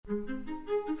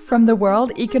From the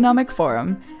World Economic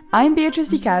Forum, I'm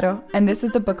Beatrice Caro, and this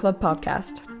is the Book Club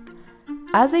podcast.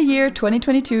 As the year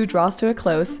 2022 draws to a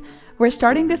close, we're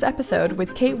starting this episode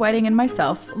with Kate Whiting and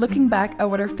myself looking back at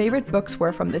what our favorite books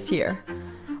were from this year.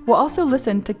 We'll also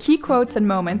listen to key quotes and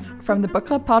moments from the Book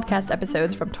Club podcast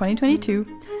episodes from 2022,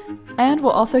 and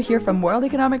we'll also hear from World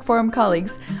Economic Forum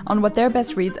colleagues on what their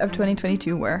best reads of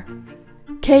 2022 were.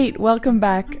 Kate, welcome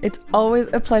back. It's always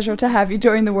a pleasure to have you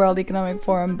join the World Economic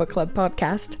Forum Book Club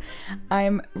podcast.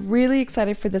 I'm really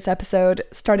excited for this episode,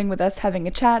 starting with us having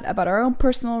a chat about our own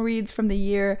personal reads from the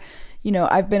year. You know,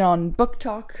 I've been on Book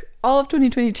Talk all of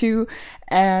 2022,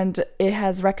 and it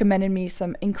has recommended me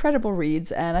some incredible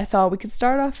reads, and I thought we could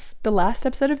start off the last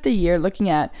episode of the year looking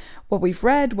at what we've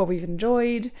read, what we've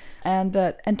enjoyed, and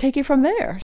take it from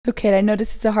there. So Kate, I know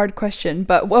this is a hard question,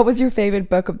 but what was your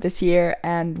favorite book of this year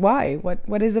and why?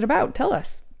 What is it about? Tell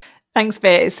us. Thanks,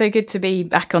 Bear. It's so good to be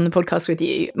back on the podcast with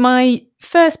you. My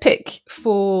first pick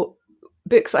for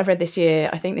books that I've read this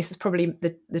year, I think this is probably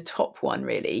the top one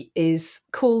really, is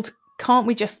called Can't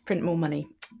We Just Print More Money?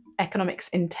 Economics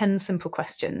in 10 Simple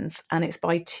Questions. And it's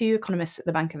by two economists at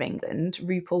the Bank of England,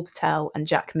 Rupal Patel and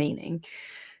Jack Meaning.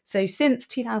 So since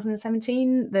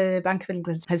 2017, the Bank of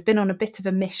England has been on a bit of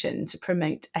a mission to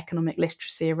promote economic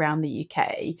literacy around the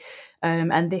UK.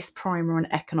 And this primer on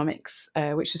economics,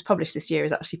 which was published this year,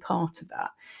 is actually part of that.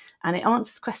 And it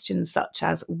answers questions such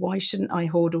as, why shouldn't I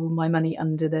hoard all my money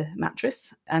under the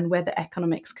mattress? And whether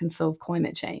economics can solve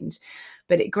climate change.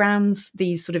 But it grounds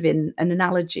these sort of in an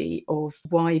analogy of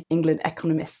why England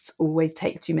economists always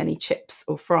take too many chips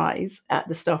or fries at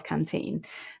the staff canteen.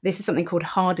 This is something called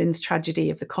Hardin's tragedy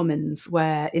of the commons,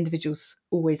 where individuals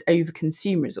always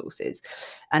overconsume resources.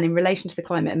 And in relation to the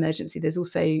climate emergency, there's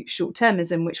also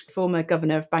short-termism, which former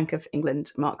Governor of Bank of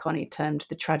England, Mark Carney, termed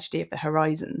the tragedy of the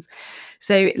horizons.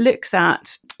 So it looks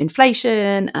at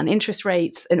inflation and interest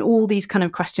rates and all these kind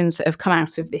of questions that have come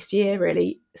out of this year,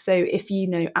 really. So if you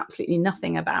know absolutely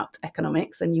nothing about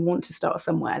economics and you want to start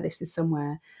somewhere, this is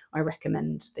somewhere I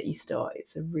recommend that you start.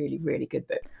 It's a really, really good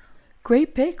book.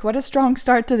 Great pick. What a strong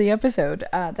start to the episode.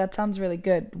 That sounds really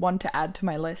good. One to add to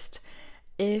my list.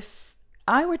 If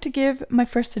I were to give my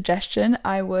first suggestion,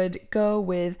 I would go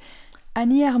with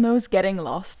Annie Ernaux's Getting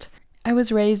Lost. I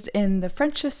was raised in the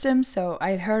French system, so I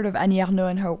had heard of Annie Ernaux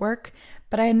and her work,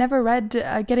 but I had never read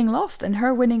Getting Lost, and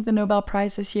her winning the Nobel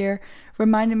Prize this year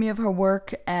reminded me of her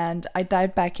work, and I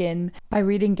dived back in by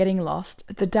reading Getting Lost,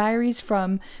 the diaries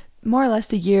from more or less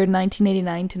the year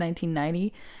 1989 to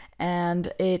 1990,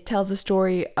 and it tells the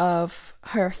story of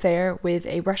her affair with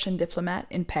a Russian diplomat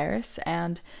in Paris,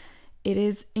 and it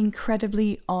is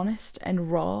incredibly honest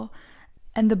and raw,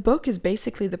 and the book is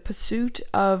basically the pursuit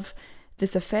of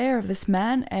this affair of this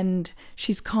man, and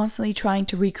she's constantly trying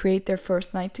to recreate their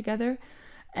first night together.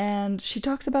 And she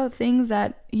talks about things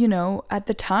that, you know, at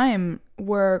the time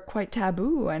were quite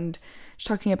taboo. And she's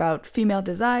talking about female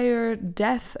desire,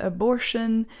 death,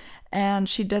 abortion. And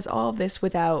she does all of this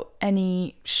without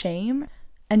any shame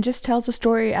and just tells the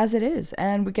story as it is.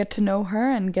 And we get to know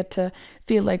her and get to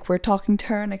feel like we're talking to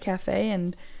her in a cafe.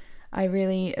 And I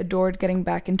really adored getting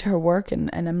back into her work, and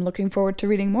I'm looking forward to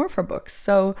reading more of her books.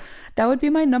 So that would be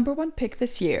my number one pick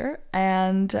this year.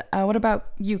 And what about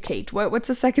you, Kate? What's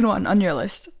the second one on your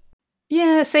list?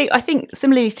 Yeah, so I think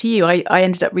similarly to you, I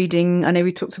ended up reading, I know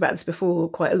we talked about this before,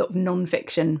 quite a lot of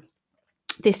non-fiction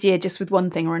this year, just with one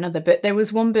thing or another. But there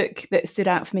was one book that stood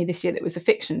out for me this year that was a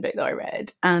fiction book that I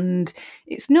read, and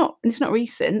it's not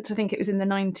recent. I think it was in the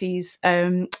 90s.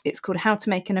 It's called How to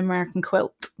Make an American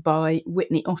Quilt by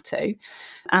Whitney Otto,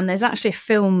 and there's actually a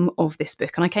film of this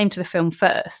book, and I came to the film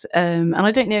first. And I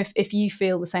don't know if you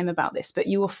feel the same about this, but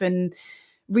you often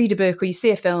read a book or you see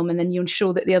a film and then you're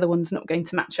sure that the other one's not going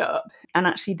to match up. And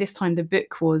actually this time the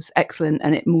book was excellent,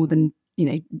 and it more than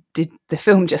did the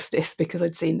film justice because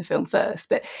I'd seen the film first.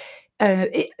 But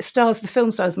the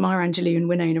film stars Maya Angelou and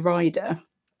Winona Ryder.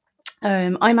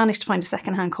 I managed to find a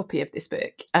secondhand copy of this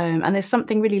book, and there's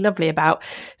something really lovely about,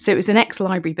 so it was an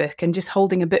ex-library book, and just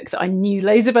holding a book that I knew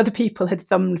loads of other people had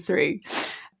thumbed through.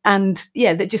 And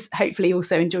yeah, that just hopefully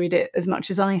also enjoyed it as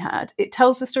much as I had. It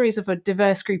tells the stories of a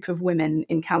diverse group of women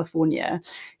in California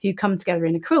who come together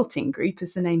in a quilting group,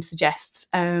 as the name suggests.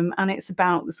 And it's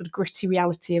about the sort of gritty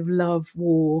reality of love,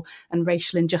 war, and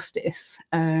racial injustice.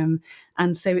 And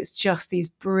so it's just these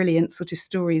brilliant sort of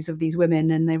stories of these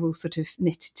women, and they're all sort of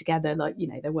knitted together, like,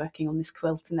 they're working on this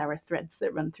quilt and there are threads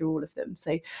that run through all of them.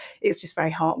 So it's just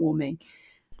very heartwarming.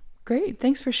 Great,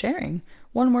 thanks for sharing.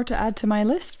 One more to add to my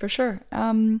list for sure.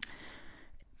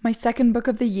 My second book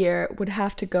of the year would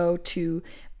have to go to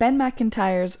Ben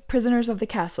Macintyre's Prisoners of the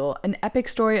Castle, an epic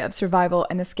story of survival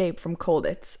and escape from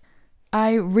Colditz.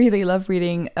 I really love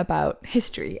reading about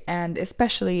history and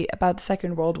especially about the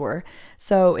Second World War.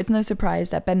 So it's no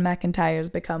surprise that Ben McIntyre has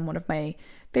become one of my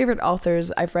favorite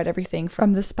authors. I've read everything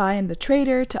from The Spy and the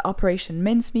Traitor to Operation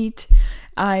Mincemeat.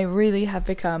 I really have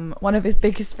become one of his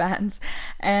biggest fans,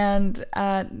 and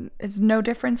it's no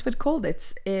difference with Cold.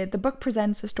 The book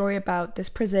presents a story about this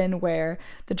prison where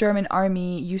the German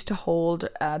army used to hold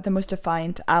the most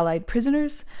defiant Allied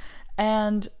prisoners,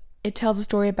 and it tells a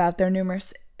story about their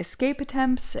numerous escape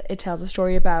attempts. It tells a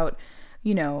story about,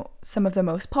 some of the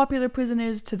most popular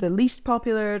prisoners to the least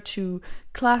popular, to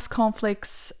class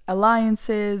conflicts,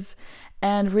 alliances,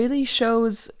 and really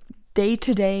shows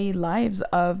day-to-day lives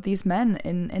of these men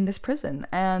in this prison.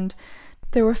 And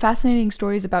there were fascinating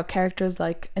stories about characters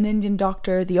like an Indian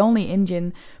doctor, the only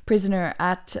Indian prisoner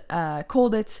at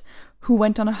Colditz, who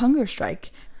went on a hunger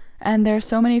strike. And there are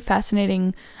so many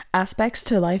fascinating aspects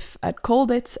to life at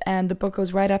Colditz, and the book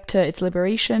goes right up to its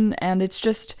liberation, and it's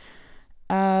just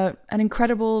an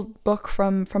incredible book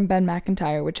from Ben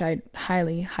McIntyre, which I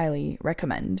highly, highly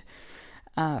recommend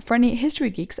for any history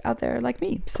geeks out there like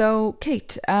me. So,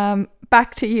 Kate,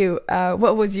 back to you.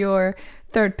 What was your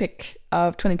third pick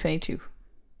of 2022?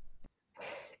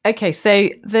 Okay, so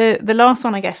the last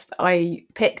one I guess that I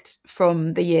picked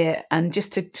from the year, and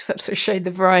just to sort of show the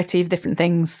variety of different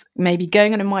things maybe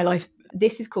going on in my life,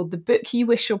 this is called The Book You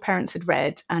Wish Your Parents Had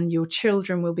Read and Your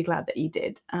Children Will Be Glad That You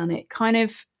Did. And it kind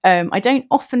of, I don't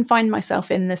often find myself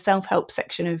in the self-help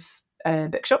section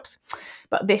of bookshops,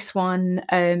 but this one,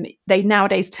 they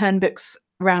nowadays turn books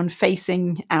around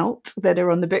facing out that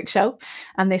are on the bookshelf,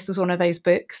 and this was one of those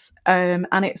books, and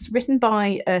it's written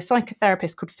by a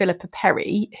psychotherapist called Philippa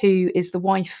Perry, who is the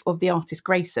wife of the artist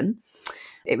Grayson.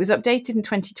 It was updated in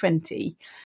 2020.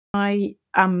 I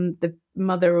am the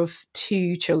mother of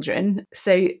two children,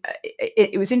 so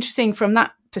it was interesting from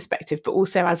that perspective, but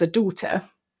also as a daughter.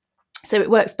 So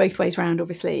it works both ways around,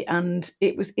 obviously, and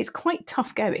it's quite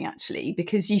tough going actually,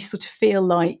 because you sort of feel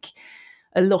like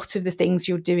a lot of the things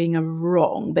you're doing are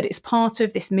wrong, but it's part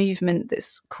of this movement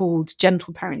that's called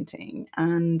gentle parenting.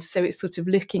 And so it's sort of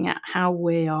looking at how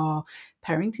we are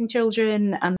parenting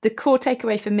children. And the core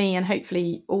takeaway for me, and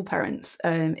hopefully all parents,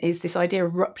 is this idea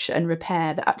of rupture and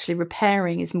repair, that actually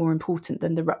repairing is more important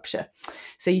than the rupture.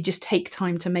 So you just take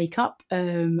time to make up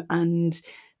and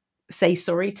say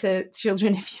sorry to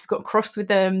children if you've got cross with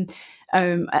them,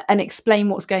 and explain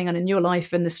what's going on in your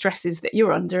life and the stresses that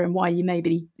you're under and why you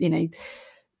maybe,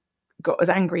 got as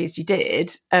angry as you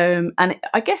did. And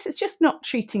I guess it's just not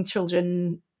treating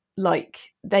children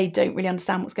like they don't really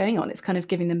understand what's going on. It's kind of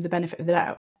giving them the benefit of the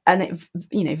doubt, and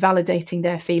validating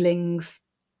their feelings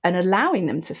and allowing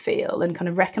them to feel and kind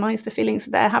of recognize the feelings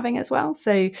that they're having as well.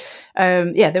 So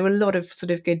there were a lot of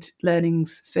sort of good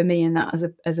learnings for me in that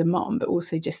as a mom, but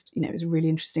also just, it was a really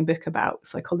interesting book about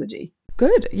psychology.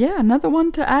 Good. Yeah, another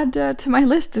one to add to my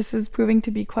list. This is proving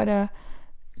to be quite a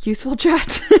useful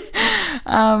chat.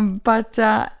 But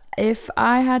if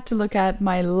I had to look at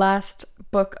my last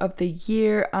book of the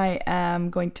year, I am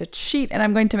going to cheat, and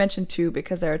I'm going to mention two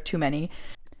because there are too many.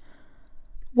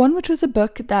 One which was a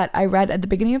book that I read at the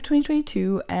beginning of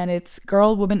 2022, and it's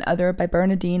Girl, Woman, Other by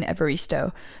Bernadine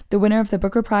Evaristo, the winner of the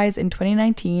Booker Prize in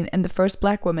 2019 and the first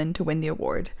Black woman to win the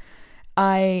award.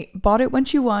 I bought it when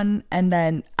she won and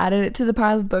then added it to the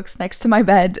pile of books next to my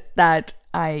bed that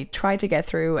I tried to get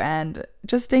through and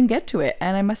just didn't get to it.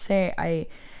 And I must say,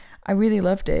 I really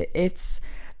loved it.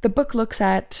 The book looks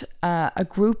at a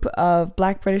group of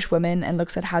Black British women and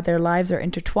looks at how their lives are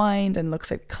intertwined, and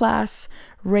looks at class,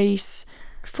 race,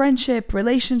 friendship,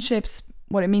 relationships,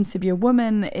 what it means to be a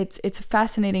woman. It's a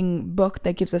fascinating book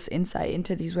that gives us insight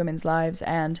into these women's lives,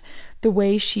 and the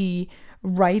way she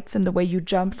writes and the way you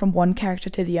jump from one character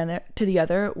to the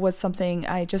other was something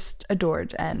I just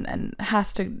adored, and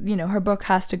has to, her book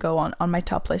has to go on my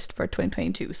top list for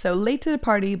 2022. So late to the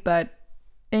party, but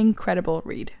incredible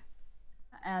read.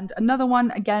 And another one,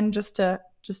 again, just to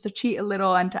cheat a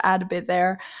little and to add a bit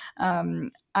there,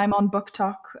 I'm on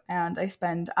BookTok, and I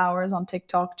spend hours on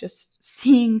TikTok just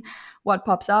seeing what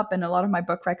pops up, and a lot of my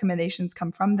book recommendations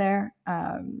come from there.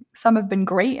 Some have been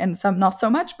great and some not so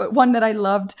much, but one that I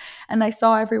loved and I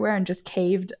saw everywhere and just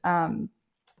caved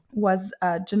was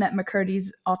Jeanette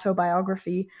McCurdy's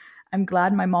autobiography, I'm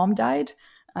Glad My Mom Died.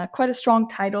 Quite a strong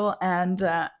title, and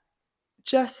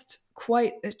just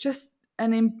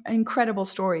an incredible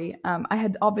story. I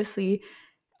had obviously,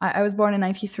 I was born in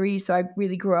 93, so I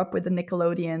really grew up with the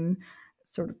Nickelodeon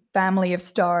sort of family of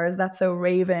stars. That's So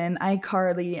Raven,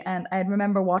 iCarly, and I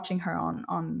remember watching her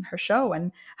on her show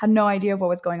and had no idea of what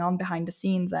was going on behind the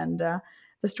scenes. And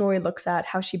the story looks at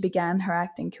how she began her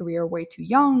acting career way too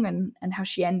young, and how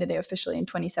she ended it officially in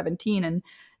 2017. And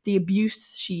the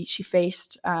abuse she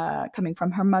faced coming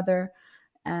from her mother.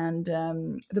 And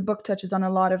the book touches on a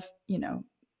lot of,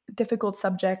 difficult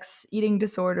subjects: eating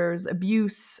disorders,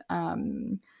 abuse,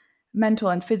 mental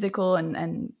and physical,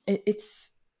 and it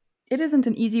isn't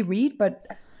an easy read,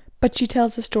 but she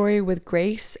tells the story with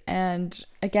grace. And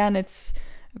again, it's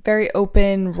a very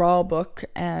open, raw book.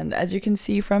 And as you can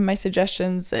see from my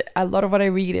suggestions, a lot of what I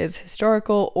read is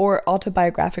historical or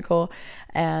autobiographical.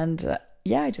 And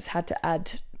yeah, I just had to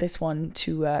add this one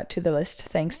to the list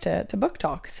thanks to Book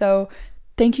Talk. So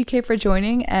thank you, Kate, for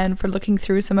joining and for looking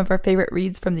through some of our favorite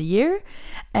reads from the year.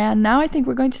 And now I think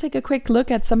we're going to take a quick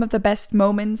look at some of the best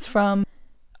moments from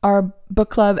our book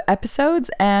club episodes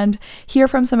and hear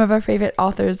from some of our favorite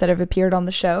authors that have appeared on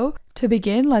the show. To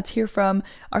begin, let's hear from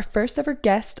our first ever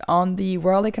guest on the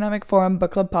World Economic Forum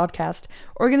Book Club podcast,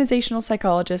 organizational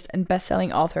psychologist and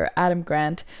best-selling author Adam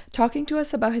Grant, talking to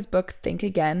us about his book, Think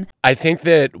Again. I think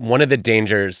that one of the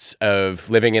dangers of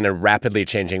living in a rapidly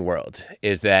changing world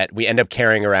is that we end up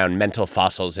carrying around mental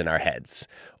fossils in our heads,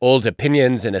 old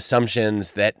opinions and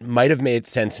assumptions that might have made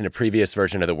sense in a previous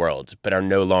version of the world, but are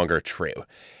no longer true.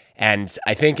 And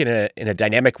I think in a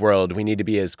dynamic world, we need to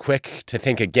be as quick to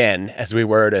think again as we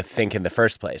were to think in the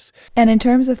first place. And in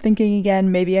terms of thinking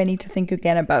again, maybe I need to think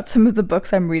again about some of the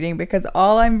books I'm reading, because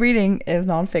all I'm reading is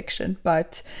nonfiction.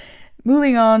 But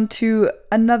moving on to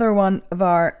another one of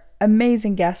our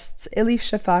amazing guests, Elif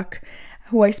Shafak,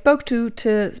 who I spoke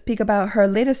to speak about her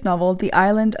latest novel, The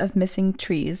Island of Missing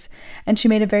Trees. And she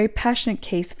made a very passionate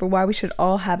case for why we should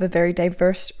all have a very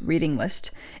diverse reading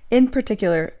list, in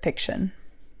particular fiction.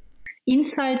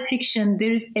 Inside fiction,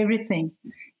 there is everything.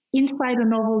 Inside a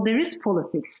novel, there is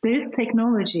politics, there is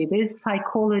technology, there is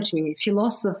psychology,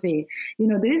 philosophy,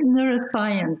 there is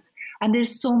neuroscience, and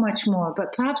there's so much more.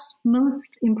 But perhaps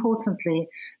most importantly,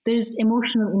 there is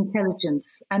emotional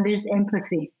intelligence and there's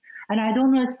empathy. And I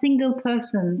don't know a single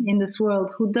person in this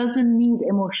world who doesn't need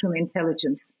emotional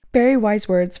intelligence. Very wise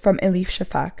words from Elif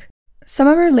Shafak. Some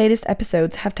of our latest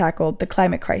episodes have tackled the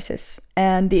climate crisis,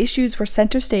 and the issues were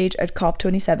center stage at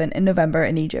COP27 in November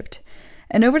in Egypt.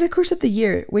 And over the course of the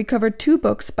year, we covered 2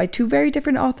 books by 2 very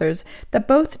different authors that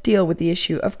both deal with the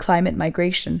issue of climate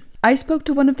migration. I spoke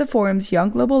to one of the forum's young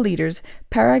global leaders,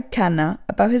 Parag Khanna,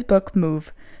 about his book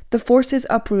Move, The Forces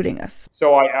Uprooting Us.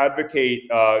 So I advocate,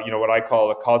 what I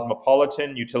call a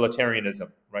cosmopolitan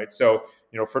utilitarianism, right? So,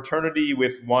 fraternity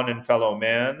with one and fellow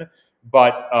man,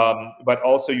 but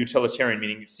also utilitarian,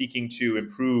 meaning seeking to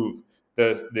improve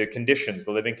the conditions,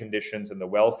 the living conditions and the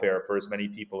welfare for as many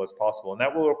people as possible. And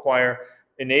that will require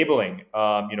enabling,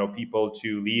 people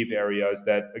to leave areas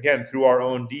that, again, through our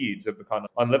own deeds have become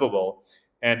unlivable,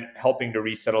 and helping to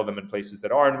resettle them in places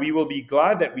that are. And we will be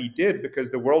glad that we did,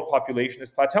 because the world population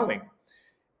is plateauing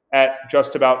at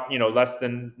just about, less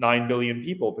than 9 billion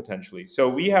people potentially. So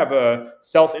we have a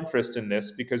self-interest in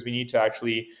this because we need to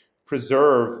actually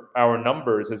preserve our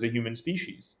numbers as a human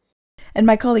species. And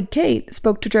my colleague Kate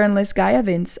spoke to journalist Gaia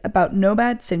Vince about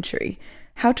Nomad Century,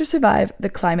 How to Survive the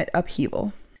Climate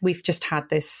Upheaval. We've just had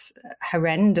this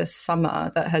horrendous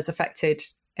summer that has affected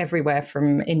everywhere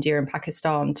from India and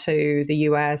Pakistan to the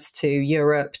US to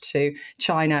Europe to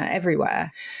China, everywhere.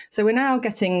 So we're now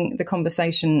getting the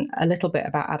conversation a little bit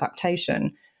about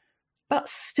adaptation. But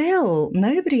still,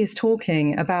 nobody is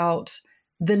talking about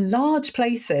the large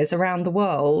places around the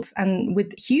world and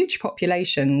with huge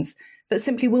populations that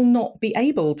simply will not be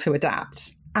able to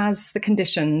adapt as the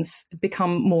conditions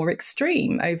become more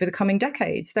extreme over the coming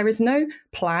decades. There is no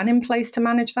plan in place to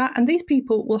manage that, and these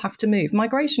people will have to move.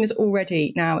 Migration is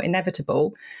already now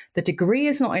inevitable. The degree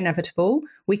is not inevitable.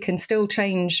 We can still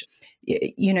change,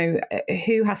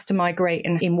 who has to migrate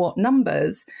and in what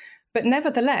numbers. But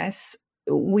nevertheless,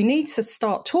 we need to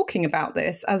start talking about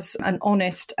this as an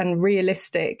honest and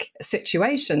realistic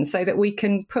situation so that we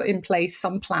can put in place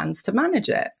some plans to manage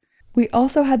it. We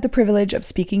also had the privilege of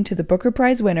speaking to the Booker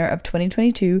Prize winner of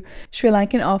 2022, Sri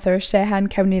Lankan author Shehan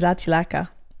Karunatilaka,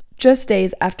 just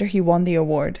days after he won the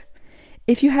award.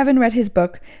 If you haven't read his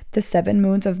book, The 7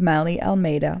 Moons of Mali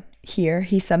Almeida, here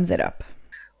he sums it up.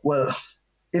 Well,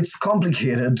 it's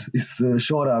complicated, is the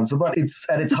short answer, but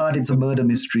at its heart, it's a murder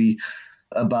mystery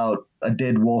about a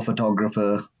dead war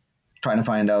photographer trying to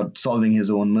find out, solving his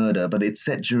own murder. But it's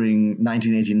set during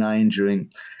 1989, during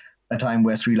a time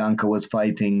where Sri Lanka was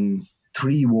fighting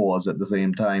 3 wars at the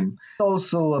same time.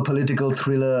 Also a political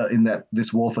thriller in that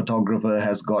this war photographer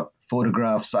has got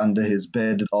photographs under his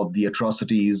bed of the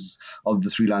atrocities of the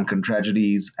Sri Lankan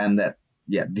tragedies, and that,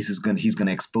 he's going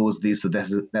to expose this, so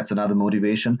that's another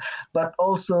motivation. But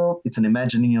also, it's an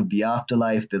imagining of the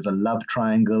afterlife. There's a love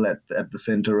triangle at the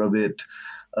center of it.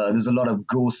 There's a lot of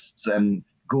ghosts and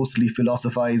ghostly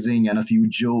philosophizing and a few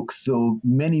jokes, so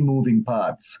many moving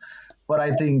parts. But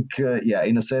I think,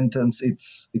 in a sentence,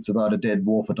 it's about a dead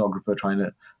war photographer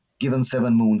given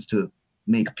 7 moons, to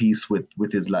make peace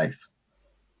with his life.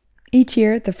 Each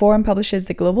year, the Forum publishes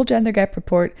the Global Gender Gap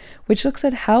Report, which looks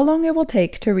at how long it will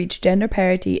take to reach gender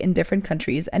parity in different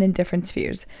countries and in different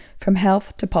spheres, from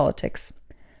health to politics.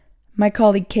 My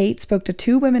colleague Kate spoke to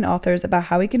 2 women authors about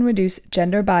how we can reduce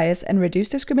gender bias and reduce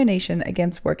discrimination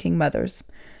against working mothers.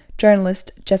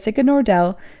 Journalist Jessica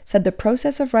Nordell said the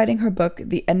process of writing her book,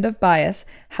 The End of Bias: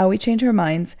 How We Change Our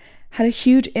Minds, had a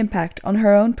huge impact on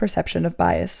her own perception of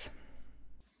bias.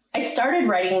 I started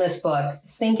writing this book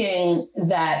thinking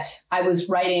that I was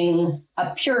writing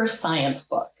a pure science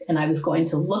book, and I was going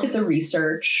to look at the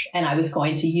research, and I was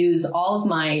going to use all of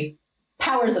my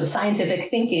powers of scientific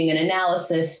thinking and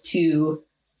analysis to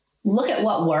look at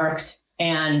what worked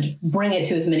and bring it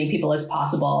to as many people as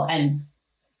possible and,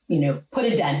 put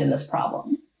a dent in this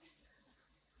problem.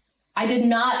 I did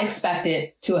not expect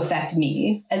it to affect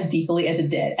me as deeply as it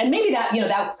did. And maybe that,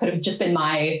 that could have just been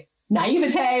my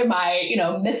naivete, my,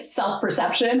 missed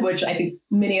self-perception, which I think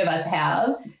many of us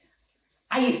have.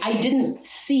 I didn't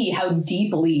see how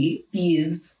deeply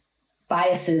these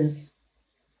biases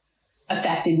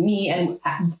affected me and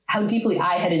how deeply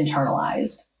I had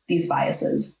internalized these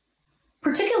biases,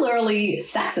 particularly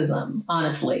sexism,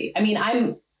 honestly. I mean,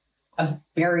 I'm a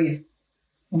very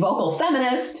vocal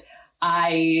feminist.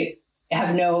 I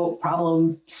have no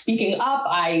problem speaking up.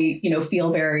 I,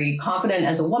 feel very confident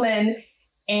as a woman.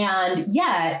 And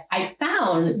yet I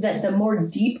found that the more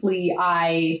deeply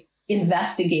I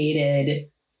investigated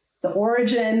the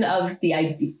origin of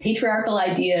the patriarchal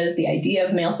ideas, the idea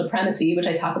of male supremacy, which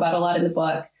I talk about a lot in the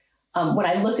book, when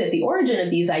I looked at the origin of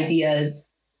these ideas,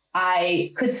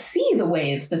 I could see the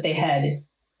ways that they had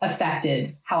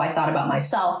affected how I thought about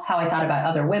myself, how I thought about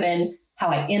other women, how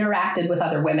I interacted with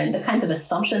other women, the kinds of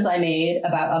assumptions I made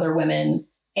about other women.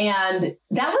 And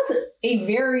that was a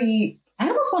very, I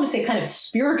almost want to say, kind of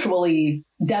spiritually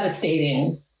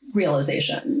devastating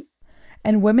realization.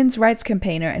 And women's rights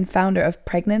campaigner and founder of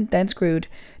Pregnant Then Screwed,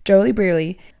 Jolie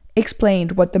Brearley,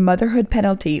 explained what the motherhood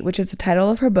penalty, which is the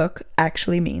title of her book,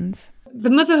 actually means.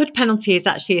 The motherhood penalty is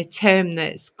actually a term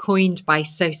that's coined by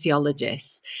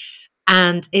sociologists,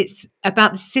 and it's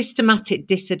about the systematic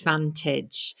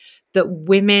disadvantage that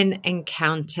women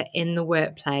encounter in the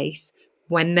workplace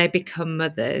when they become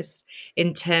mothers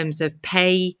in terms of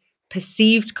pay,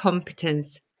 perceived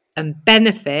competence, and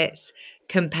benefits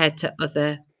compared to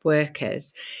other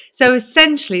workers. So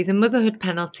essentially, the motherhood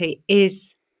penalty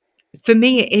is, for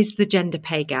me, it is the gender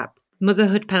pay gap.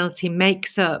 Motherhood penalty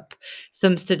makes up,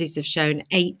 some studies have shown,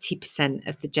 80%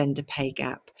 of the gender pay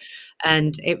gap.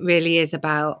 And it really is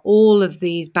about all of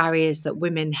these barriers that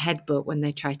women headbutt when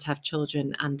they try to have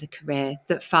children and a career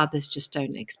that fathers just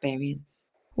don't experience.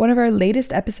 One of our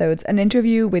latest episodes, an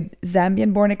interview with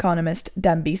Zambian-born economist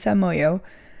Dambisa Moyo,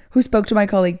 who spoke to my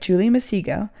colleague Julie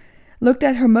Masiga, looked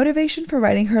at her motivation for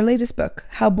writing her latest book,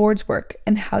 How Boards Work,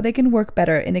 and how they can work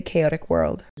better in a chaotic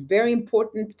world. It's very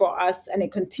important for us, and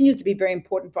it continues to be very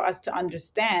important for us to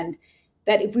understand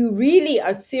that if we really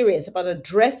are serious about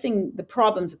addressing the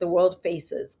problems that the world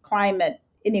faces, climate,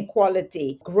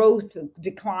 inequality, growth,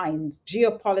 declines,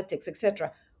 geopolitics,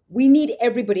 etc., we need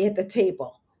everybody at the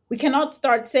table. We cannot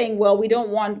start saying, well, we don't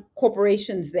want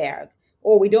corporations there,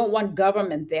 or we don't want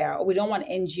government there, or we don't want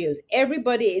NGOs.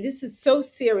 Everybody, this is so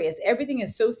serious. Everything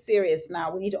is so serious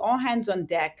now. We need all hands on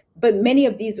deck. But many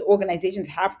of these organizations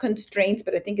have constraints,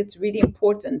 but I think it's really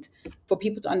important for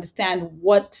people to understand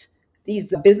what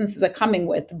these businesses are coming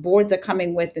with, boards are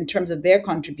coming with in terms of their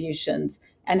contributions,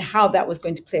 and how that was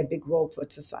going to play a big role for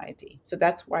society. So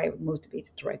that's why I was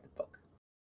motivated to write the book.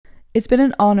 It's been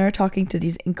an honor talking to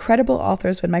these incredible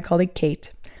authors with my colleague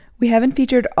Kate. We haven't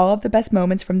featured all of the best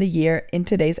moments from the year in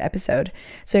today's episode,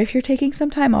 so if you're taking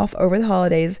some time off over the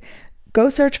holidays, go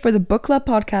search for the Book Club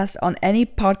podcast on any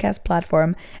podcast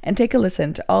platform and take a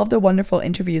listen to all of the wonderful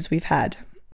interviews we've had.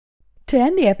 To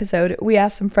end the episode, we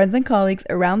asked some friends and colleagues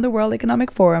around the World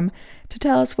Economic Forum to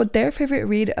tell us what their favorite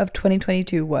read of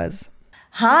 2022 was.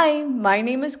 Hi, my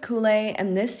name is Kool-Aid,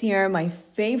 and this year my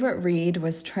favorite read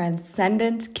was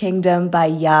Transcendent Kingdom by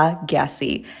Ya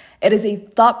Gyasi. It is a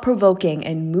thought-provoking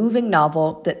and moving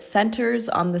novel that centers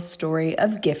on the story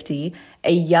of Gifty,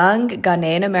 a young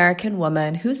Ghanaian-American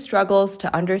woman who struggles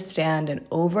to understand and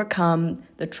overcome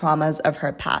the traumas of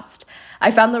her past. I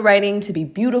found the writing to be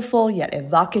beautiful yet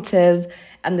evocative,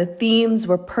 and the themes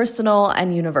were personal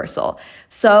and universal.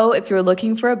 So if you're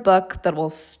looking for a book that will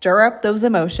stir up those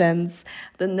emotions,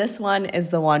 then this one is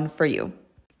the one for you.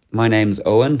 My name's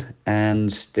Owen, and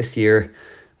this year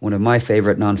One of my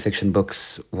favourite non-fiction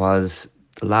books was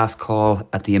The Last Call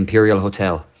at the Imperial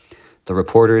Hotel, The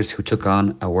Reporters Who Took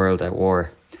on a World at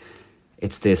War.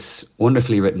 It's this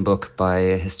wonderfully written book by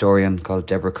a historian called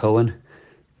Deborah Cohen,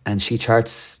 and she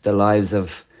charts the lives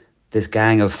of this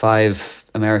gang of 5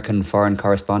 American foreign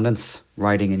correspondents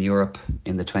writing in Europe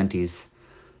in the 20s.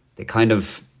 They kind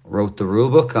of wrote the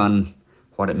rule book on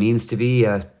what it means to be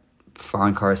a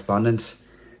foreign correspondent.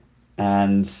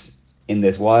 And in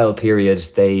this wild period,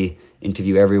 they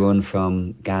interview everyone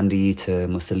from Gandhi to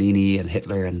Mussolini and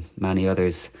Hitler and many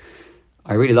others.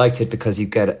 I really liked it because you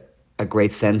get a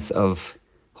great sense of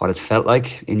what it felt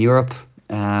like in Europe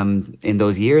in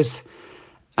those years.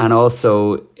 And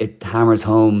also it hammers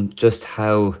home just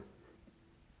how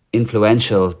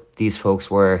influential these folks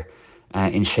were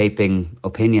in shaping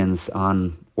opinions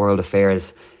on world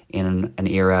affairs in an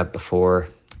era before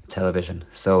television.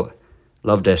 So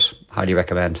loved it, highly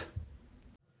recommend.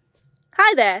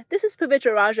 Hi there, this is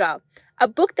Pavitra Raja. A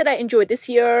book that I enjoyed this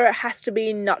year has to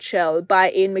be Nutshell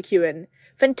by Ian McEwan.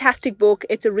 Fantastic book.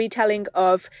 It's a retelling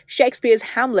of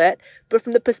Shakespeare's Hamlet, but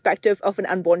from the perspective of an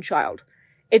unborn child.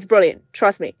 It's brilliant.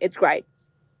 Trust me, it's great.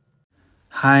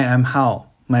 Hi, I'm Hao.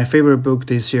 My favorite book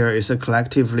this year is a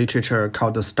collective literature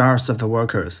called The Stars of the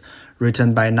Workers,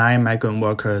 written by 9 migrant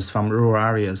workers from rural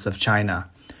areas of China.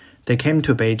 They came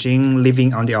to Beijing,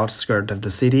 living on the outskirts of the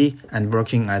city and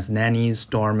working as nannies,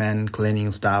 doormen,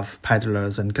 cleaning staff,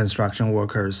 peddlers, and construction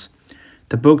workers.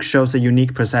 The book shows a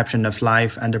unique perception of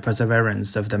life and the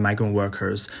perseverance of the migrant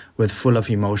workers, with full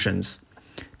of emotions.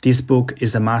 This book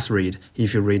is a must-read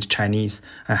if you read Chinese.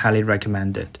 I highly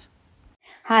recommend it.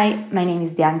 Hi, my name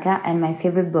is Bianca, and my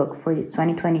favorite book for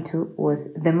 2022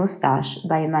 was The Moustache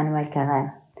by Emmanuel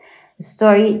Carrère. The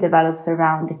story develops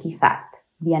around the key fact.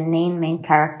 The unnamed main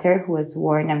character, who has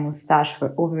worn a moustache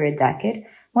for over a decade,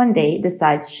 one day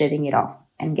decides shaving it off.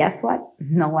 And guess what?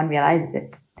 No one realizes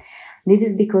it. This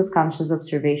is because conscious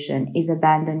observation is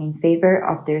abandoned in favor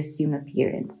of their assumed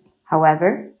appearance.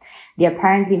 However, the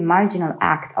apparently marginal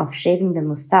act of shaving the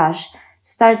moustache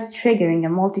starts triggering a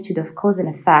multitude of cause and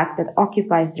effect that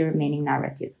occupies the remaining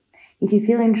narrative. If you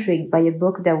feel intrigued by a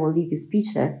book that will leave you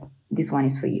speechless, this one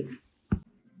is for you.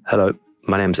 Hello,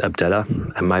 my name is Abdullah,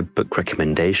 and my book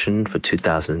recommendation for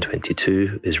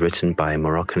 2022 is written by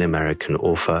Moroccan-American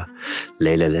author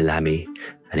Leila Lilami,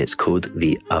 and it's called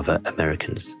The Other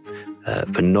Americans.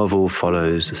 The novel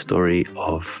follows the story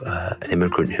of an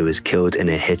immigrant who was killed in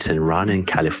a hit and run in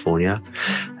California,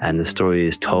 and the story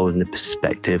is told in the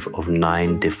perspective of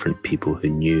 9 different people who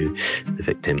knew the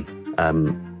victim.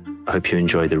 I hope you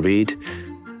enjoy the read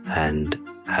and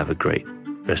have a great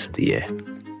rest of the year.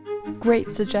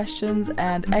 Great suggestions,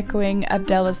 and echoing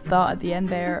Abdella's thought at the end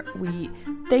there, we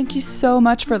thank you so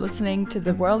much for listening to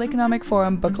the World Economic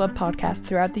Forum Book Club podcast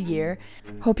throughout the year.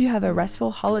 Hope you have a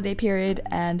restful holiday period,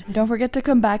 and don't forget to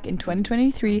come back in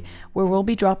 2023 where we'll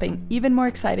be dropping even more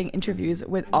exciting interviews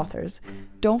with authors.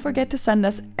 Don't forget to send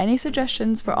us any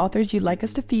suggestions for authors you'd like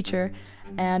us to feature,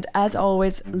 and as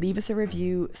always, leave us a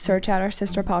review, search out our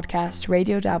sister podcasts,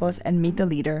 Radio Davos and Meet the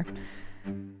Leader.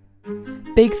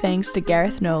 Big thanks to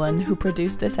Gareth Nolan, who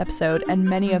produced this episode and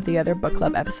many of the other book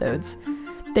club episodes.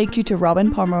 Thank you to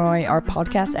Robin Pomeroy, our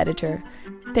podcast editor.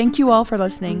 Thank you all for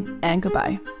listening, and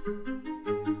goodbye.